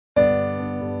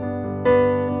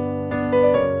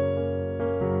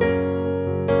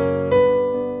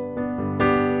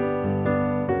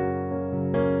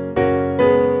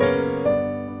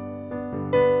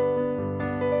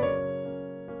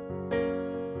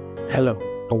Hello,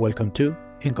 and welcome to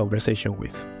In Conversation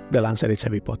With, the Lancet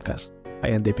HIV podcast. I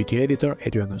am Deputy Editor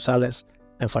Adrian Gonzalez,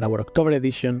 and for our October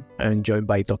edition, I am joined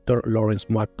by Dr. Lawrence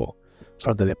Mbuagbaw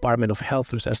from the Department of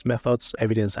Health Research Methods,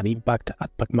 Evidence and Impact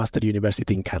at McMaster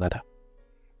University in Canada.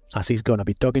 As he's going to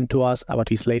be talking to us about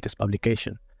his latest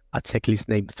publication, a checklist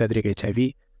named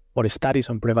CEDRIC-HIV, for studies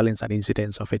on prevalence and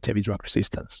incidence of HIV drug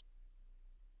resistance.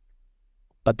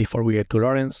 But before we get to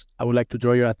Lawrence, I would like to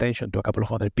draw your attention to a couple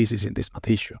of other pieces in this month's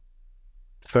issue.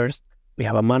 First, we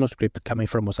have a manuscript coming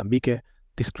from Mozambique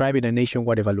describing a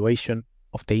nationwide evaluation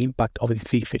of the impact of the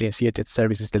differentiated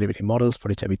services delivery models for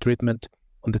HIV treatment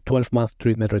on the 12-month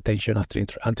treatment retention after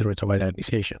antiretroviral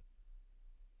initiation.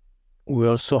 We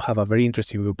also have a very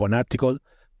interesting viewpoint article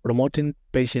promoting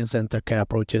patient-centered care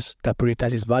approaches that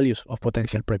prioritizes values of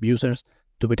potential PrEP users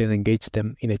to better engage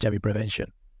them in HIV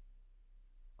prevention.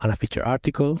 And a feature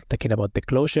article talking about the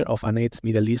closure of an AIDS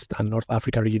Middle East and North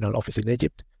Africa regional office in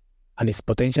Egypt and its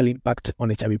potential impact on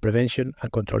HIV prevention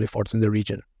and control efforts in the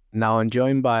region. Now I'm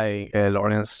joined by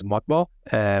Lawrence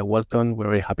Mbuagbaw. Welcome. We're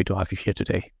very happy to have you here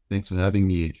today. Thanks for having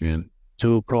me, Adrian.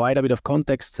 To provide a bit of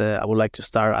context, I would like to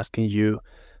start asking you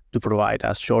to provide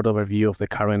a short overview of the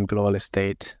current global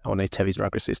state on HIV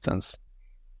drug resistance.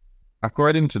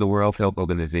 According to the World Health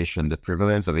Organization, the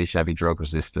prevalence of HIV drug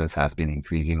resistance has been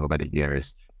increasing over the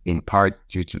years, in part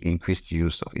due to increased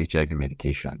use of HIV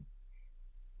medication.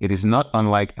 It is not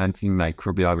unlike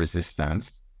antimicrobial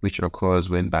resistance, which occurs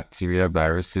when bacteria,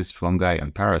 viruses, fungi,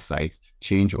 and parasites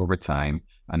change over time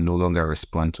and no longer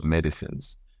respond to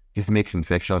medicines. This makes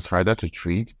infections harder to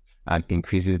treat and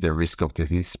increases the risk of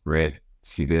disease spread,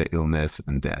 severe illness,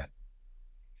 and death.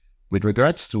 With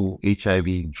regards to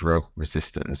HIV drug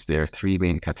resistance, there are three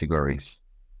main categories.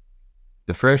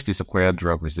 The first is acquired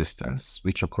drug resistance,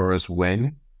 which occurs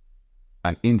when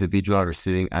an individual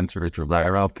receiving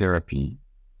antiretroviral therapy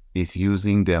is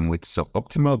using them with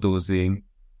suboptimal dosing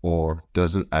or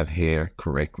doesn't adhere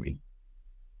correctly.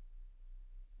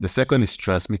 The second is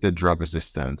transmitted drug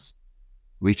resistance,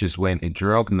 which is when a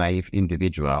drug-naive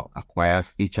individual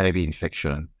acquires HIV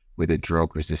infection with a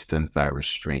drug-resistant virus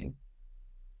strain.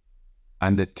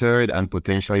 And the third and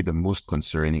potentially the most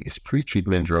concerning is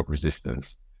pre-treatment drug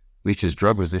resistance, which is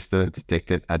drug resistance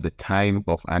detected at the time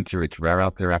of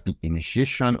antiretroviral therapy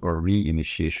initiation or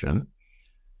reinitiation,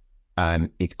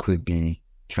 and it could be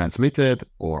transmitted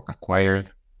or acquired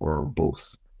or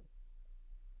both.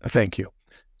 Thank you.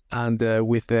 And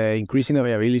with the increasing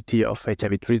availability of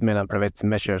HIV treatment and preventive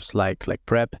measures like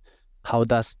PrEP, how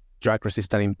does drug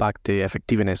resistance impact the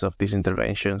effectiveness of these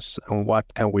interventions, and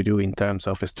what can we do in terms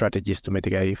of strategies to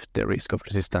mitigate the risk of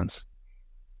resistance?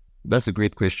 That's a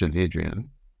great question, Adrian.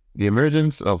 The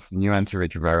emergence of new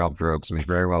antiretroviral drugs may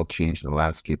very well change the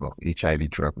landscape of HIV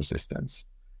drug resistance.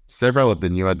 Several of the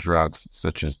newer drugs,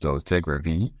 such as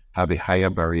dolutegravir, have a higher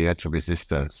barrier to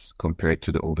resistance compared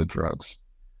to the older drugs.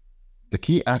 The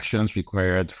key actions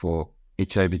required for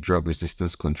HIV drug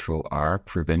resistance control are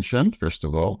prevention, first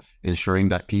of all, ensuring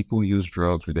that people use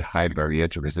drugs with a high barrier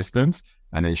to resistance,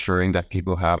 and ensuring that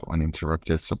people have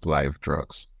uninterrupted supply of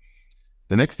drugs.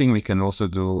 The next thing we can also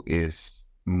do is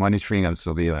monitoring and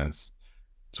surveillance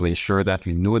to ensure that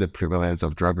we know the prevalence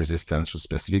of drug resistance for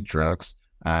specific drugs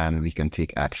and we can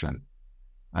take action.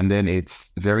 And then it's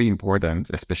very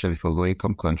important, especially for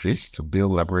low-income countries, to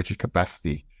build laboratory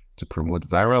capacity to promote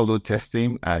viral load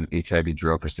testing and HIV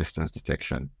drug resistance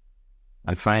detection.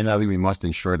 And finally, we must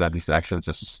ensure that these actions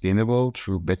are sustainable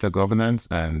through better governance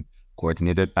and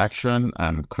coordinated action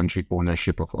and country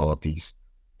ownership of all of these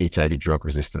HIV drug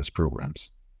resistance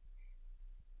programs.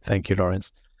 Thank you,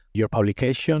 Lawrence. Your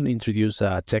publication introduced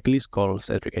a checklist called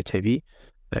CEDRIC-HIV.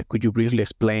 Could you briefly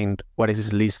explain what is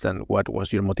this list and what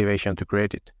was your motivation to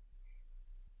create it?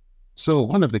 So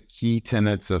one of the key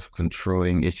tenets of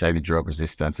controlling HIV drug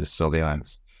resistance is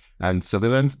surveillance. And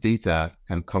surveillance data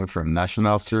can come from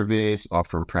national surveys or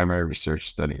from primary research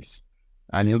studies.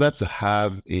 And in order to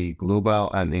have a global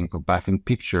and encompassing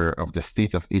picture of the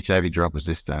state of HIV drug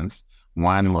resistance,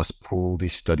 one must pull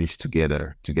these studies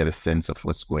together to get a sense of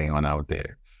what's going on out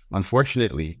there.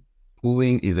 Unfortunately,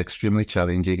 pooling is extremely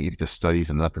challenging if the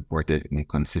studies are not reported in a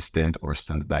consistent or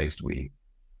standardized way.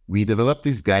 We developed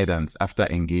this guidance after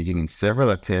engaging in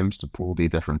several attempts to pull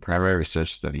data from primary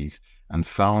research studies and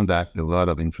found that a lot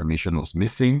of information was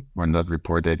missing or not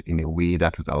reported in a way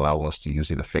that would allow us to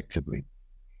use it effectively.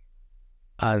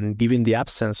 And given the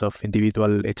absence of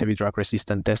individual HIV drug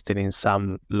resistant testing in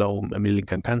some low and middle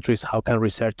income countries, how can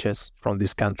researchers from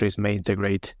these countries may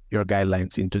integrate your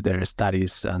guidelines into their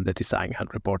studies and the design and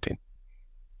reporting?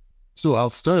 So I'll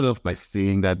start off by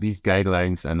saying that these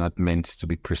guidelines are not meant to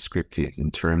be prescriptive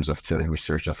in terms of telling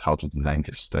researchers how to design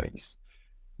their studies.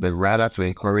 but rather to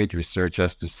encourage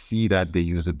researchers to see that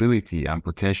the usability and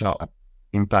potential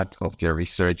impact of their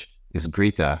research is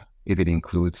greater if it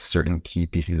includes certain key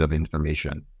pieces of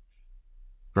information.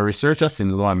 For researchers in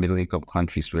low and middle income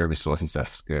countries where resources are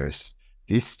scarce,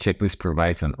 this checklist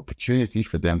provides an opportunity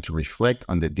for them to reflect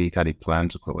on the data they plan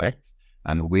to collect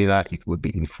and whether it would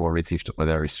be informative to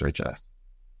other researchers.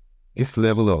 This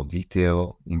level of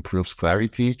detail improves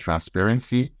clarity,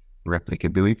 transparency,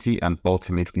 replicability, and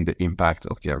ultimately the impact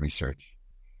of their research.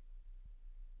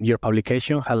 Your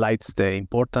publication highlights the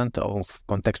importance of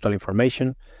contextual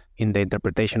information in the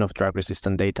interpretation of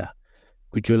drug-resistant data.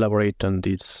 Could you elaborate on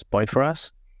this point for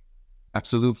us?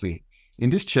 Absolutely.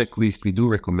 In this checklist, we do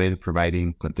recommend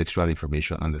providing contextual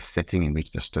information on the setting in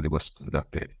which the study was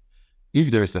conducted.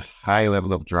 If there is a high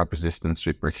level of drug resistance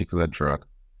to a particular drug,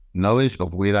 knowledge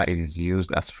of whether it is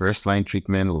used as first-line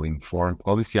treatment will inform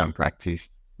policy and practice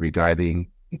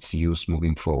regarding its use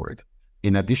moving forward.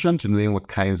 In addition to knowing what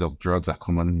kinds of drugs are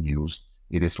commonly used,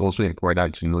 it is also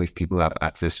important to know if people have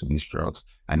access to these drugs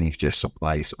and if their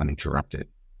supply is uninterrupted.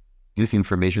 This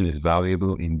information is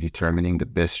valuable in determining the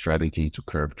best strategy to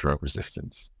curb drug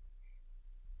resistance.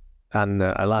 And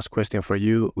a last question for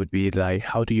you would be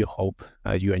how do you hope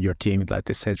you and your team that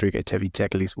the CEDRIC-HIV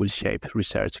checklist will shape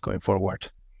research going forward?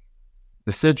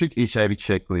 The CEDRIC-HIV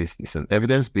checklist is an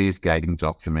evidence-based guiding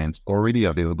document already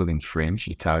available in French,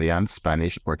 Italian,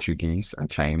 Spanish, Portuguese, and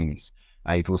Chinese,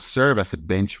 and it will serve as a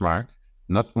benchmark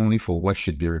not only for what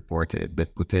should be reported,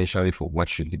 but potentially for what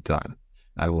should be done,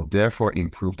 and will therefore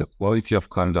improve the quality of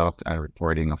conduct and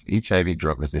reporting of HIV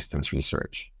drug resistance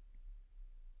research.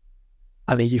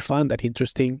 And if you found that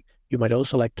interesting, you might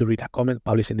also like to read a comment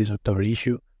published in this October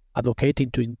issue advocating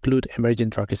to include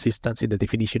emergent drug resistance in the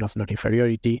definition of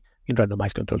non-inferiority in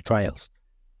randomized controlled trials,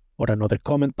 or another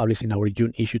comment published in our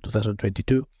June issue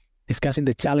 2022 discussing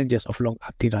the challenges of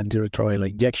long-acting antiretroviral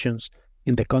injections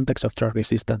in the context of drug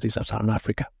resistance in Sub-Saharan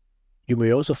Africa. You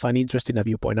may also find interesting a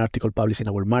viewpoint article published in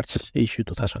our March issue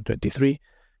 2023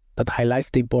 that highlights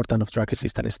the importance of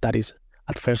drug-resistant studies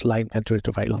at first-line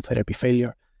antiretroviral therapy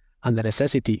failure and the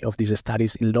necessity of these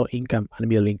studies in low-income and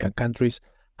middle-income countries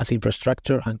as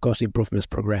infrastructure and cost improvements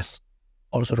progress.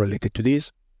 Also related to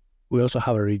this, we also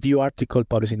have a review article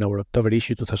published in our October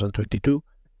issue 2022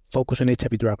 focused on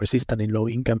HIV drug resistance in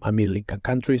low-income and middle-income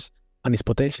countries and its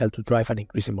potential to drive an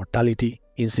increase in mortality,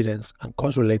 incidence, and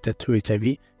costs related to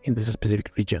HIV in these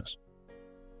specific regions.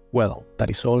 Well, that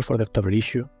is all for the October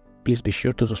issue. Please be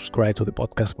sure to subscribe to the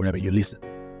podcast wherever you listen,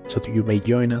 so that you may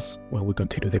join us when we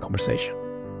continue the conversation.